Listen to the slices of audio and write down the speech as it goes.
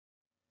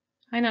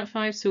Hi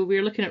Nat5, so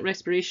we're looking at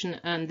respiration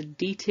and the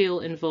detail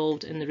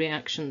involved in the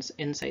reactions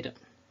inside it.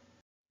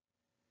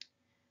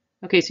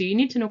 Okay, so you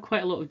need to know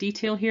quite a lot of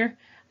detail here,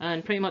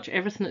 and pretty much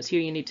everything that's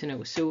here you need to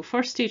know. So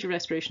first stage of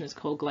respiration is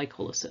called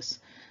glycolysis.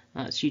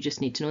 So you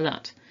just need to know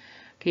that.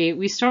 Okay,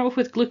 we start off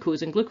with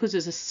glucose, and glucose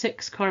is a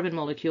 6-carbon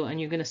molecule, and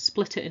you're going to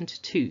split it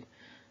into 2.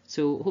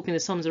 So hoping the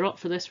sums are up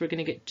for this, we're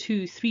going to get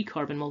 2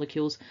 3-carbon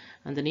molecules,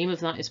 and the name of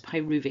that is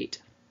pyruvate.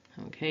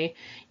 Okay,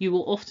 you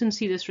will often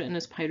see this written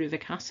as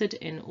pyruvic acid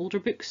in older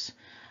books,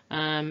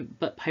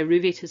 but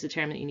pyruvate is the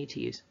term that you need to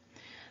use.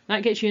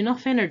 That gets you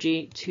enough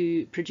energy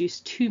to produce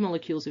 2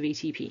 molecules of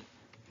ATP.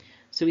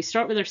 So we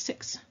start with our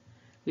 6,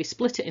 we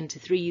split it into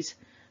 3s,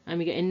 and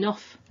we get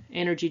enough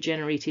energy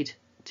generated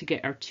to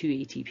get our 2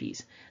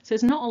 ATPs. So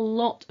it's not a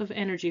lot of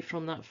energy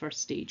from that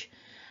first stage.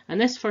 And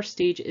this first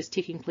stage is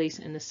taking place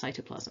in the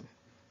cytoplasm.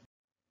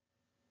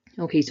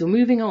 Okay, so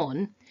moving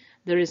on,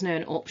 there is now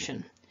an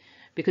option,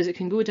 because it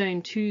can go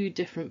down 2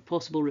 different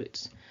possible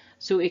routes.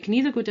 So it can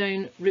either go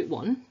down route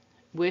 1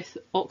 with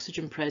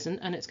oxygen present,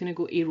 and it's going to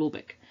go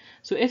aerobic.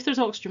 So if there's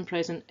oxygen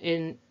present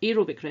in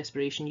aerobic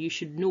respiration, you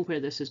should know where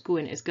this is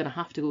going. It's going to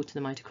have to go to the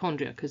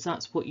mitochondria, because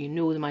that's what you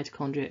know the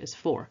mitochondria is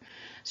for.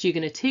 So you're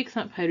going to take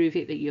that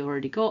pyruvate that you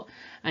already got,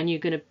 and you're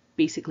going to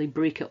basically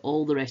break it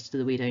all the rest of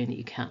the way down that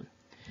you can.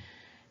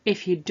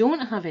 If you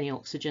don't have any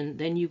oxygen,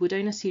 then you go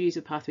down a series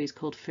of pathways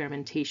called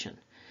fermentation.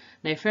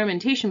 Now,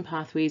 fermentation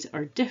pathways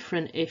are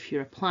different if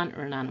you're a plant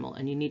or an animal,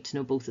 and you need to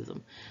know both of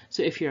them.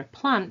 So if you're a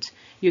plant,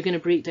 you're going to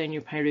break down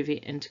your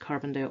pyruvate into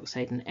carbon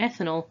dioxide and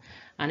ethanol,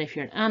 and if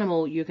you're an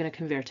animal, you're going to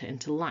convert it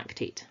into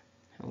lactate.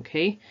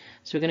 Okay,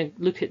 so we're going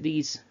to look at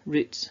these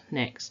routes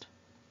next.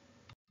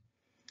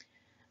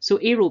 So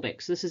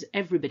aerobics, this is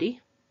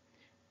everybody.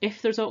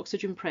 If there's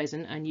oxygen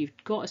present and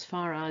you've got as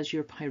far as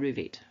your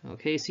pyruvate,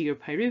 okay, so your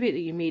pyruvate that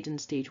you made in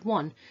stage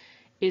 1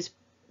 is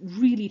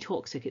really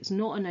toxic. It's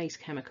not a nice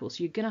chemical,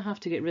 so you're going to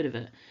have to get rid of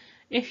it.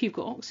 If you've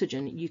got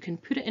oxygen, you can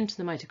put it into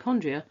the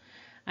mitochondria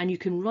and you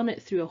can run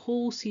it through a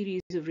whole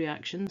series of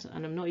reactions,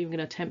 and I'm not even going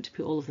to attempt to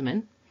put all of them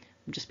in.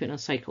 I'm just putting a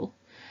cycle,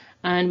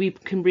 and we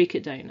can break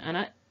it down,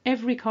 and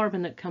every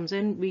carbon that comes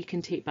in we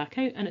can take back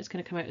out, and it's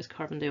going to come out as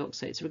carbon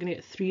dioxide. So we're going to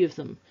get 3 of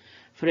them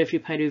for every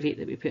pyruvate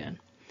that we put in.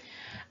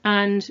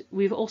 And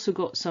we've also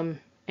got some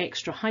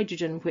extra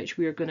hydrogen, which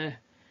we're going to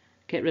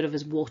get rid of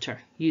as water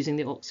using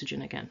the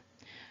oxygen again.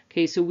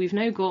 Okay, so we've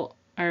now got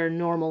our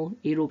normal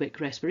aerobic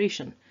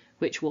respiration,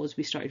 which was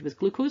we started with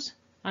glucose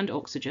and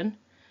oxygen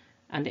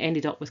and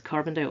ended up with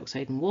carbon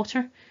dioxide and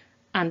water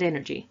and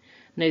energy.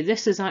 Now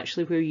this is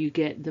actually where you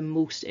get the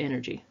most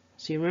energy.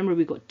 So you remember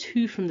we got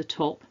 2 from the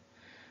top,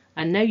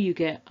 and now you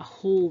get a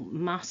whole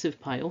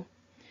massive pile.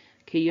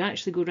 Okay, you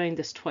actually go around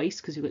this twice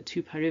because you've got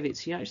 2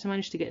 pyruvates, so you actually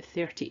manage to get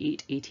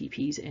 38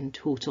 ATPs in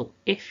total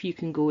if you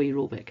can go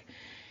aerobic.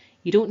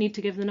 You don't need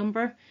to give the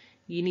number,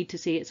 you need to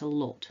say it's a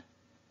lot.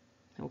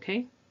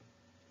 Okay.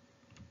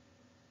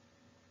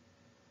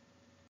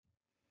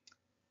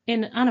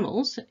 In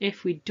animals,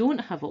 if we don't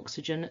have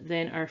oxygen,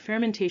 then our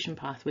fermentation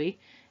pathway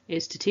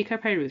is to take our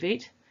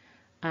pyruvate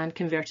and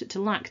convert it to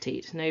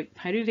lactate. Now,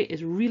 pyruvate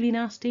is really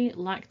nasty,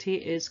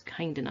 lactate is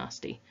kind of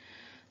nasty.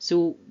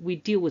 So we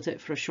deal with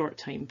it for a short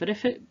time, but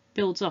if it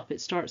builds up,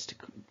 it starts to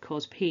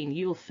cause pain.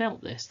 You'll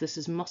felt this. This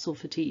is muscle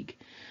fatigue.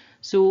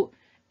 So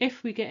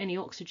if we get any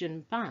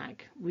oxygen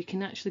back, we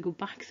can actually go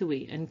back the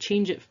way and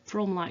change it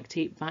from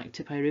lactate back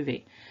to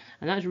pyruvate.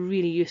 And that's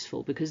really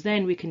useful, because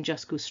then we can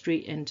just go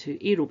straight into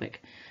aerobic.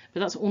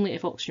 But that's only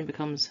if oxygen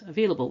becomes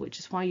available, which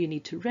is why you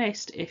need to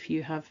rest if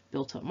you have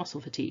built up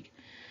muscle fatigue.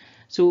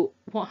 So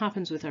what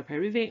happens with our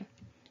pyruvate?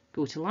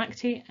 Go to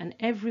lactate, and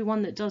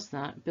everyone that does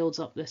that builds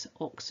up this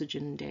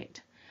oxygen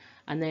debt.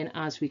 And then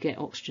as we get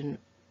oxygen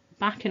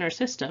back in our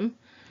system,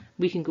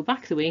 we can go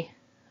back the way,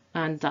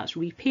 and that's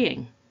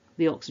repaying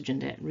the oxygen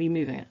debt,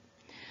 removing it.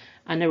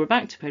 And now we're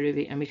back to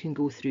pyruvate, and we can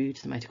go through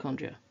to the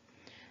mitochondria.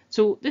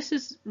 So this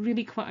is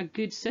really quite a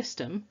good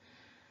system,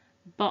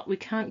 but we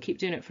can't keep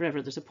doing it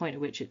forever. There's a point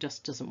at which it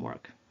just doesn't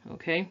work,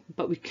 okay?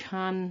 But we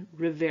can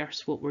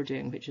reverse what we're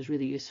doing, which is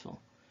really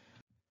useful.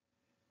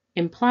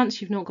 In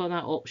plants, you've not got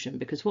that option,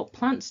 because what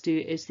plants do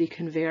is they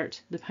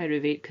convert the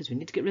pyruvate, because we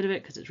need to get rid of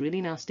it because it's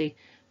really nasty,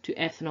 to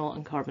ethanol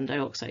and carbon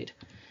dioxide.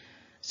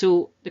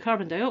 So the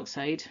carbon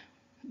dioxide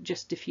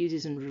just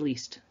diffuses and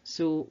released.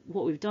 So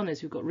what we've done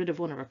is we've got rid of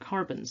one of our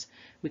carbons.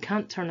 We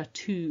can't turn a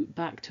 2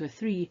 back to a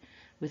 3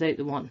 without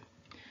the 1.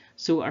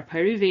 So our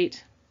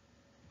pyruvate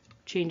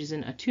changes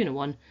in a 2 and a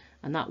 1,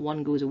 and that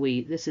 1 goes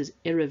away. This is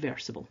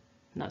irreversible,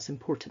 and that's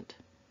important.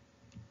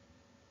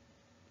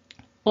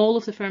 All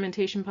of the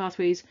fermentation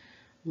pathways,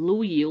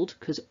 low yield,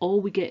 because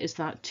all we get is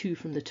that 2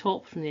 from the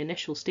top, from the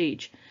initial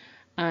stage,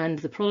 and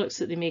the products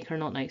that they make are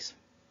not nice.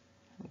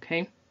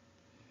 Okay.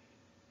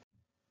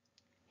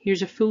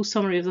 Here's a full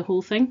summary of the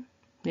whole thing.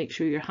 Make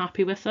sure you're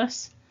happy with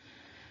this.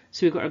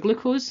 So we've got our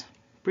glucose,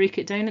 break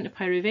it down into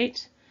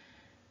pyruvate,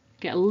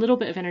 get a little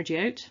bit of energy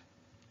out.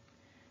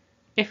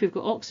 If we've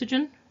got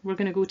oxygen, we're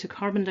going to go to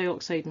carbon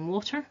dioxide and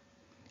water,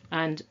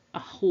 and a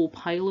whole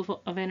pile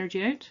of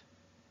energy out.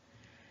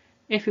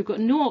 If we've got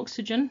no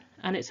oxygen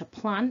and it's a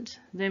plant,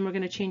 then we're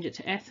going to change it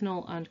to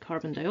ethanol and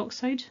carbon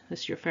dioxide.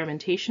 This is your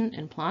fermentation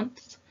in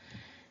plants.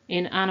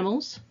 In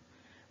animals,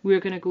 we're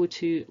going to go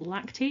to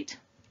lactate,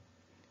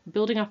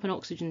 building up an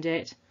oxygen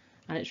debt,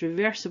 and it's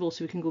reversible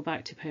so we can go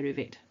back to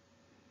pyruvate.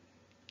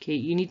 Okay,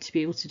 you need to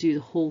be able to do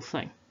the whole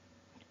thing.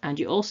 And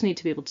you also need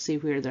to be able to say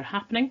where they're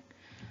happening.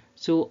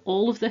 So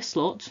all of this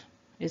lot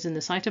is in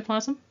the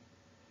cytoplasm,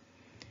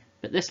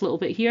 but this little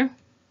bit here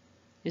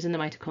is in the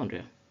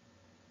mitochondria.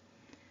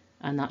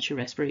 And that's your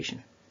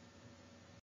respiration.